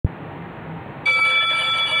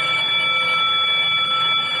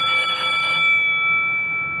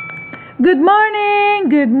Good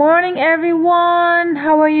morning everyone.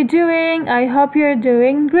 How are you doing? I hope you're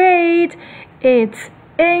doing great. It's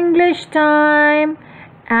English time.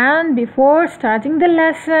 And before starting the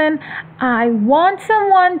lesson, I want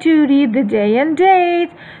someone to read the day and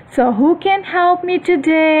date. So who can help me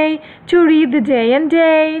today to read the day and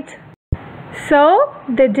date? So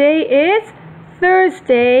the day is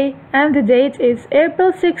Thursday and the date is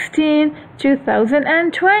April 16,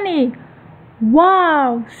 2020.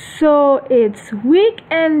 Wow, so it's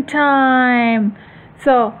weekend time.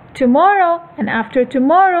 So tomorrow and after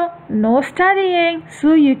tomorrow, no studying,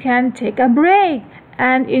 so you can take a break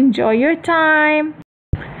and enjoy your time.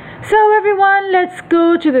 So everyone, let's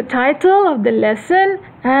go to the title of the lesson,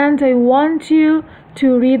 and I want you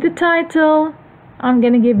to read the title. I'm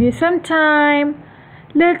gonna give you some time.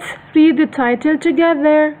 Let's read the title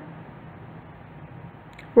together.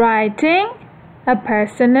 Writing a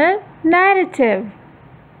personal narrative.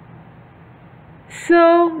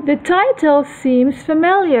 So the title seems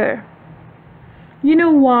familiar. You know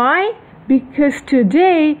why? Because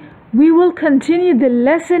today we will continue the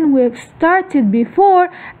lesson we've started before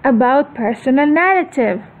about personal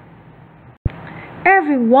narrative.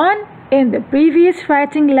 Everyone, in the previous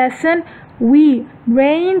writing lesson, we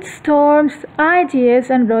brainstormed ideas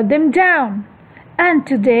and wrote them down. And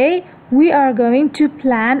today we are going to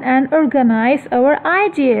plan and organize our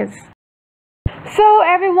ideas. So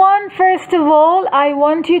everyone, first of all, I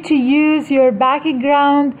want you to use your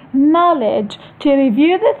background knowledge to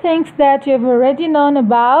review the things that you've already known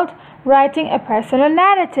about writing a personal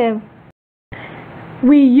narrative.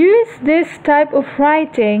 We use this type of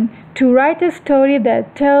writing to write a story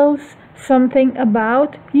that tells something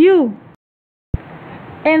about you.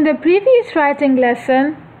 In the previous writing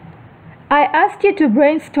lesson, I asked you to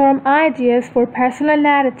brainstorm ideas for personal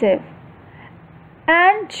narrative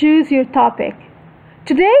and choose your topic.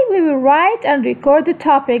 Today we will write and record the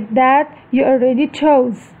topic that you already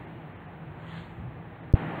chose.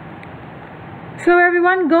 So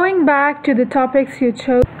everyone, going back to the topics you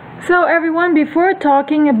chose. So everyone, before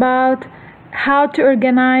talking about how to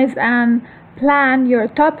organize and plan your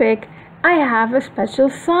topic, I have a special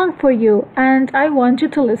song for you and I want you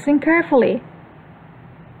to listen carefully.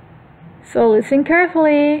 So listen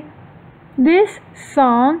carefully. This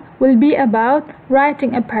song will be about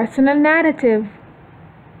writing a personal narrative.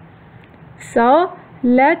 So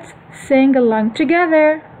let's sing along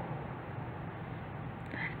together.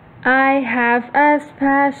 I have a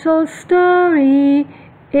special story.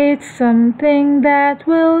 It's something that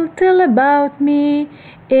will tell about me.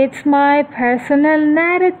 It's my personal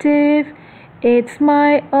narrative. It's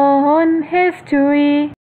my own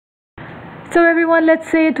history. So everyone, let's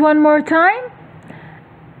say it one more time.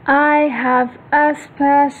 I have a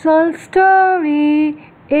special story.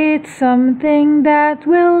 It's something that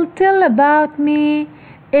will tell about me.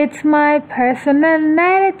 It's my personal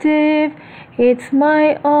narrative. It's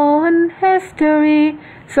my own history.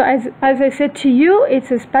 So as I said to you,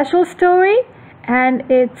 it's a special story and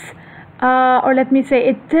it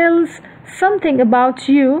tells something about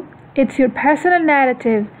you. It's your personal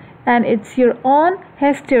narrative and it's your own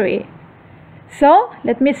history. So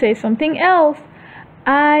let me say something else.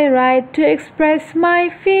 I write to express my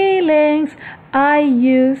feelings. I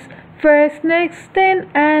use first, next, then,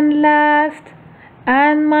 and last.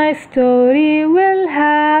 And my story will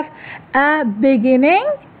have a beginning,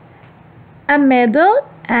 a middle,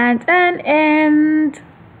 and an end.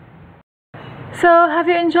 So have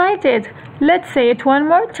you enjoyed it? Let's say it one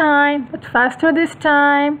more time, but faster this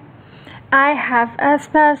time. I have a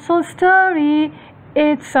special story.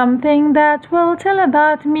 It's something that will tell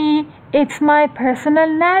about me. It's my personal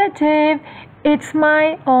narrative. It's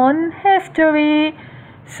my own history.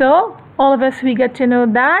 So all of us, we get to know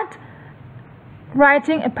that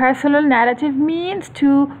writing a personal narrative means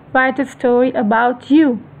to write a story about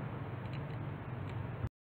you.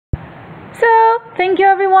 So thank you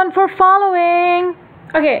everyone for following.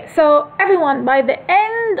 Okay, so everyone, by the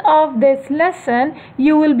end of this lesson,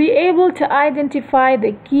 you will be able to identify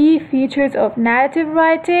the key features of narrative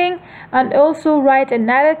writing and also write a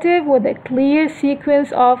narrative with a clear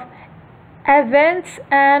sequence of events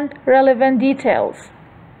and relevant details.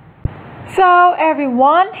 So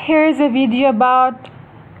everyone, here is a video about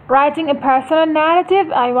writing a personal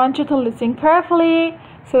narrative. I want you to listen carefully.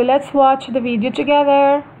 So let's watch the video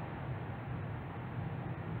together.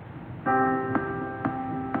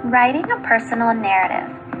 Writing a personal narrative.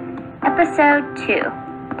 Episode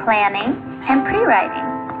 2. Planning and Pre-writing.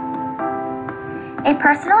 A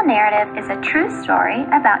personal narrative is a true story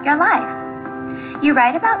about your life. You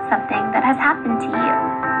write about something that has happened to you.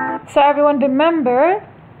 So everyone, remember,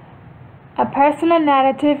 A personal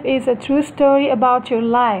narrative is a true story about your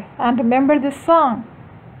life. And remember this song.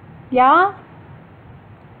 Yeah?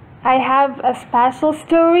 I have a special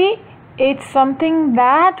story. It's something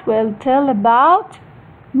that will tell about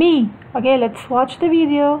me. Okay, let's watch the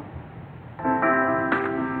video.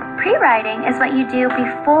 Pre-writing is what you do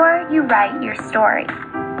before you write your story.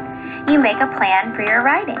 You make a plan for your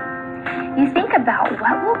writing. You think about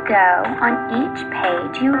what will go on each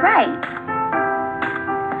page you write.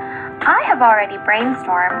 I have already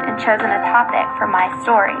brainstormed and chosen a topic for my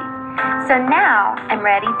story, so now I'm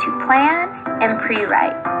ready to plan and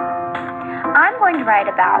pre-write. I'm going to write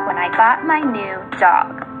about when I got my new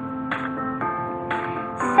dog.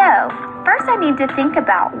 So, first I need to think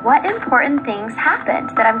about what important things happened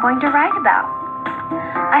that I'm going to write about.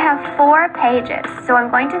 I have 4 pages, so I'm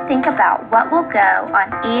going to think about what will go on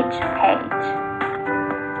each page.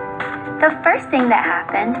 The first thing that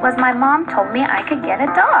happened was my mom told me I could get a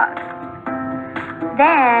dog.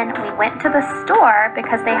 Then we went to the store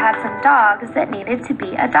because they had some dogs that needed to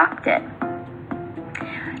be adopted.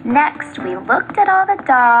 Next, we looked at all the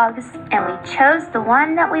dogs and we chose the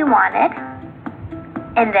one that we wanted.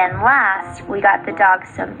 And then last, we got the dog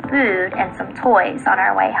some food and some toys on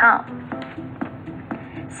our way home.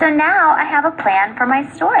 So now I have a plan for my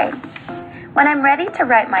story. When I'm ready to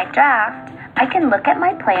write my draft, I can look at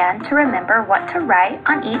my plan to remember what to write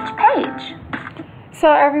on each page.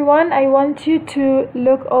 So everyone, I want you to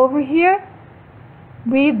look over here.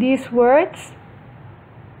 Read these words.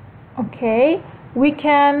 Okay, we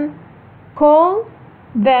can call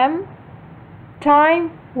them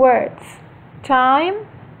time words. Time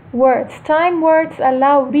words. Time words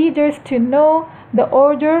allow readers to know the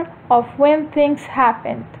order of when things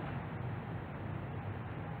happened.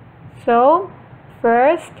 So,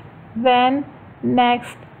 first, then,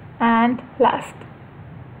 next, and last.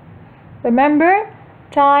 Remember,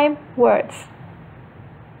 time words.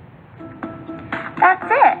 That's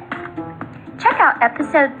it. Check out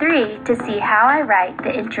episode 3 to see how I write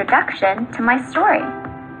the introduction to my story.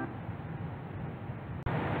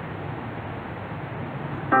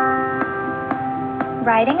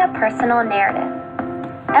 Writing a personal narrative.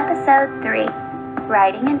 Episode 3,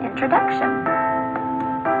 Writing an Introduction.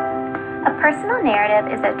 A personal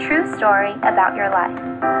narrative is a true story about your life.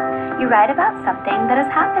 You write about something that has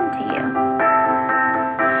happened to you.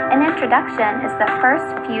 An introduction is the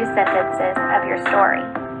first few sentences of your story.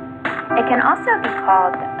 It can also be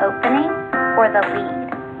called the opening or the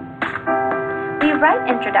lead. We write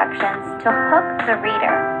introductions to hook the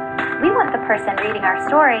reader. We want the person reading our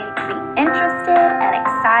story to be interested and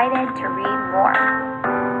excited to read more.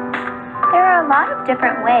 There are a lot of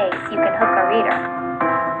different ways you can hook a reader.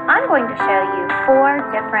 I'm going to show you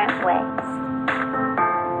 4 different ways.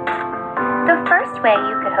 The first way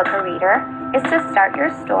you could hook a reader is to start your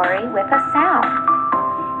story with a sound.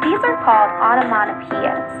 These are called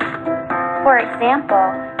onomatopoeias. For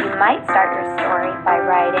example, you might start your story by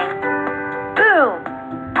writing, "Boom!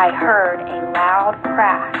 I heard a loud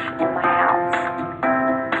crash in my house."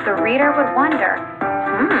 The reader would wonder,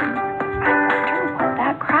 I wonder what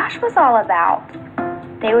that crash was all about.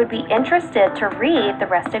 They would be interested to read the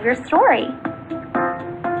rest of your story.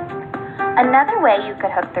 Another way you could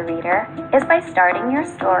hook the reader is by starting your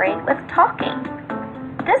story with talking.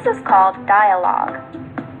 This is called dialogue.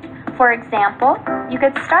 For example, you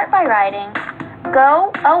could start by writing,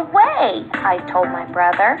 "Go away, I told my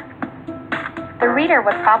brother." The reader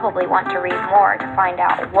would probably want to read more to find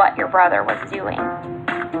out what your brother was doing.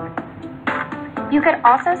 You could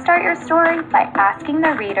also start your story by asking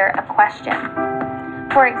the reader a question.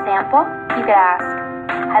 For example, you could ask,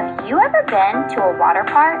 "Have you ever been to a water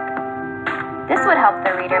park?" This would help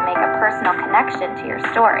the reader make a personal connection to your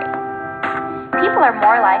story. People are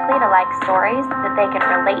more likely to like stories that they can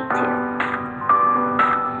relate to.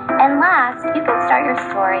 And last, you can start your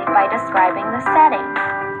story by describing the setting.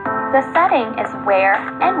 The setting is where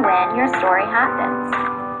and when your story happens.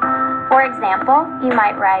 For example, you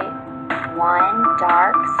might write, "One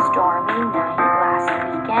dark, stormy night last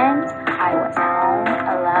weekend, I was home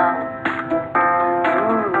alone."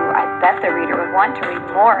 Ooh, I bet the reader would want to read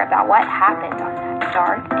more about what happened on that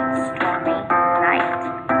dark and stormy night.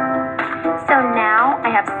 So now I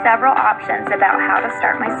have several options about how to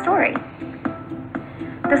start my story.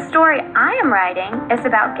 The story I am writing is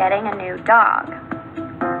about getting a new dog.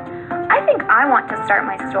 I think I want to start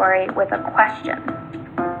my story with a question.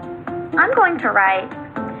 I'm going to write,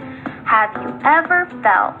 "Have you ever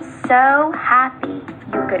felt so happy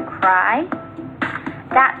you could cry?"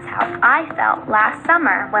 That's how I felt last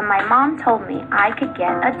summer when my mom told me I could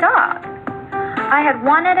get a dog. I had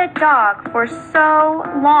wanted a dog for so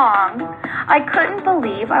long. I couldn't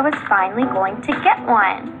believe I was finally going to get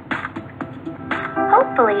one.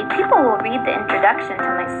 Hopefully, people will read the introduction to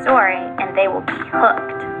my story and they will be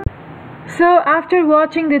hooked. So after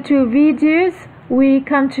watching the two videos, we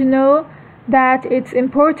come to know that it's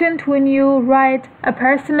important when you write a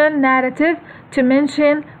personal narrative to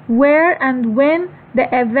mention where and when the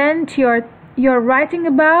event you're writing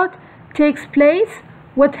about takes place,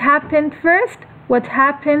 what happened first, what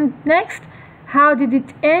happened next, how did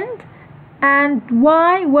it end, and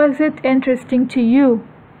why was it interesting to you.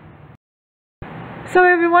 So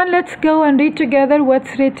everyone, let's go and read together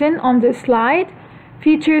what's written on this slide.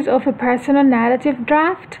 Features of a personal narrative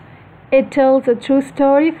draft. It tells a true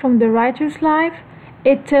story from the writer's life.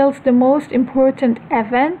 It tells the most important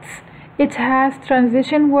events. It has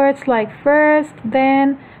transition words like first,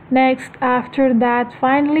 then, next, after that,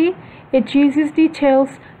 finally. It uses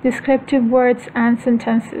details, descriptive words, and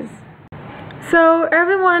sentences. So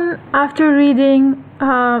everyone, after reading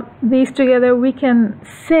these together, we can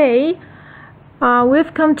say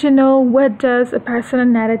we've come to know what does a personal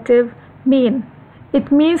narrative mean.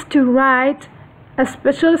 It means to write a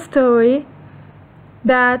special story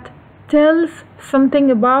that tells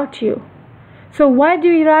something about you. So why do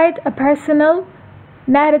we write a personal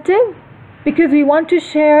narrative? Because we want to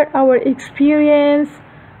share our experience,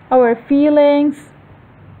 our feelings.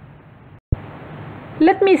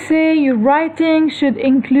 Let me say your writing should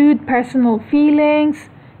include personal feelings,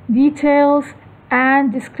 details,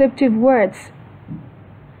 and descriptive words.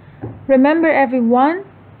 Remember everyone,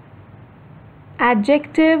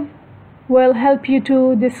 adjective will help you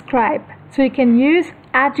to describe. So you can use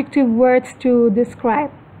adjective words to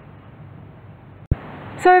describe.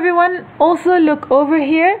 So everyone, also look over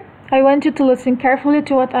here. I want you to listen carefully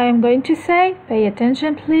to what I am going to say. Pay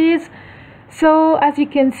attention, please. So as you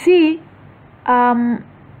can see,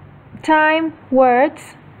 time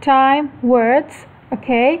words,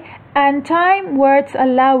 okay? And time words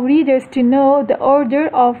allow readers to know the order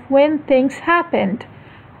of when things happened.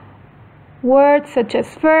 Words such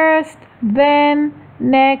as first, then,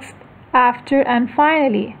 next, after, and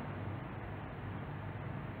finally.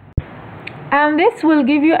 And this will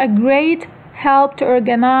give you a great help to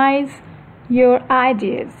organize your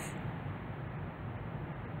ideas.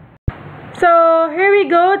 So here we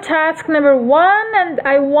go, task number 1, and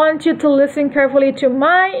I want you to listen carefully to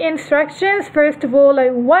my instructions. First of all, I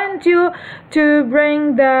want you to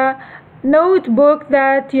bring the notebook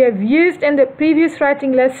that you have used in the previous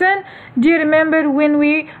writing lesson. Do you remember when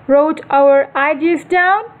we wrote our ideas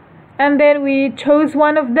down and then we chose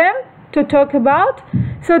one of them to talk about?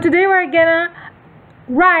 So today we're gonna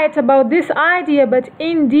write about this idea but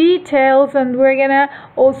in details, and we're gonna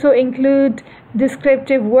also include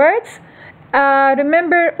descriptive words.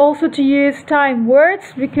 Remember also to use time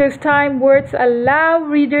words, because time words allow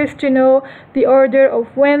readers to know the order of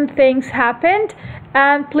when things happened.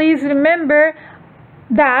 And please remember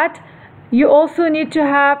that you also need to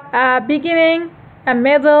have a beginning, a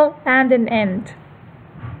middle, and an end.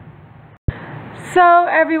 So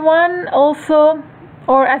everyone, also,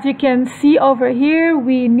 or as you can see over here,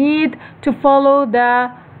 we need to follow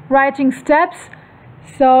the writing steps.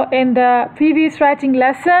 So in the previous writing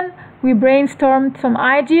lesson, we brainstormed some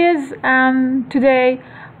ideas, and today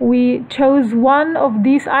we chose one of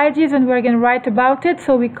these ideas and we're going to write about it.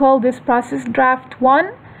 So we call this process draft 1.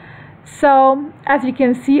 So as you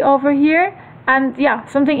can see over here, and yeah,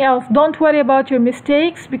 something else, don't worry about your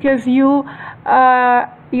mistakes, because you are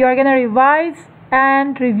going to revise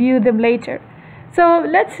and review them later. So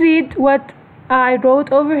let's read what I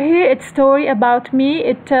wrote over here. It's story about me.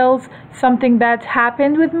 It tells something that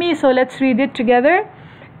happened with me. So let's read it together.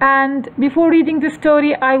 And before reading the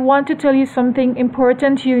story, I want to tell you something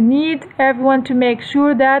important. You need everyone to make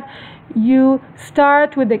sure that you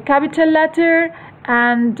start with a capital letter,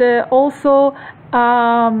 and also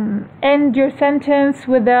end your sentence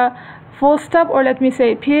with a full stop, or let me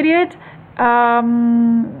say period.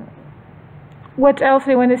 What else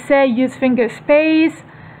I want to say? Use finger space.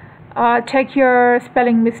 Check your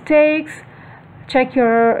spelling mistakes. Check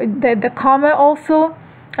the comma also,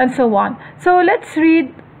 and so on. So let's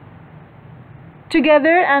read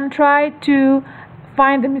together and try to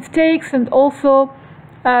find the mistakes and also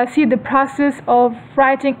see the process of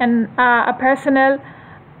writing a personal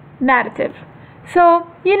narrative. So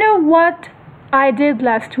you know what I did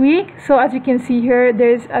last week? So as you can see here,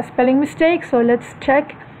 there's a spelling mistake, so let's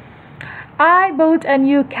check. I bought a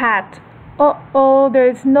new cat. Oh,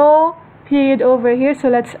 there's no period over here, so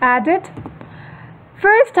let's add it.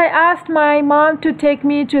 First, I asked my mom to take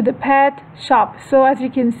me to the pet shop. So as you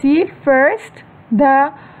can see, first,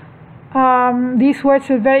 the these words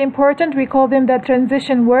are very important. We call them the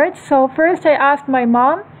transition words. So first I asked my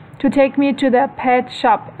mom to take me to the pet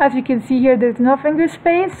shop. As you can see here, there's no finger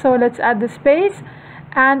space, so let's add the space.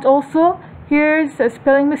 And also here's a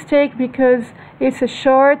spelling mistake because it's a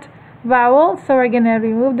short vowel, so we're gonna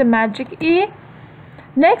remove the magic E.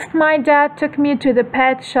 Next, my dad took me to the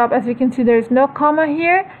pet shop. As you can see, there's no comma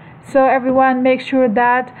here, so everyone make sure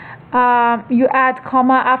that you add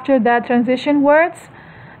comma after the transition words.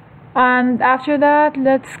 And after that,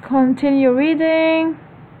 let's continue reading.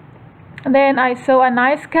 Then I saw a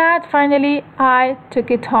nice cat. Finally, I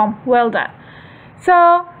took it home. Well done.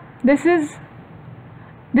 So this is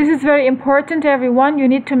very important, everyone. You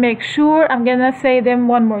need to make sure. I'm gonna say them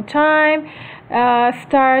one more time.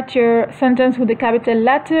 Start your sentence with a capital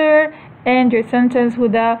letter, end your sentence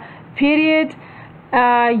with a period,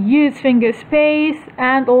 use finger space,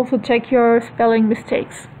 and also check your spelling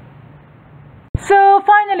mistakes. So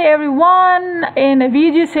finally, everyone, in a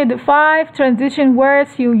video, say the 5 transition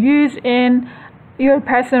words you use in your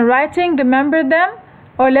personal writing. Remember them,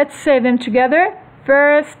 or let's say them together.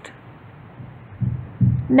 First,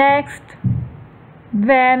 next,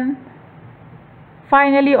 then,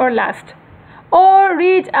 finally, or last. Or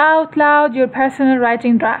read out loud your personal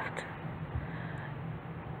writing draft.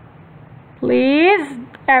 Please,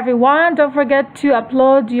 everyone, don't forget to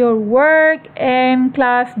upload your work in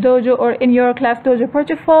Class Dojo or in your Class Dojo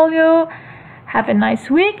portfolio. Have a nice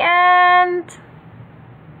weekend.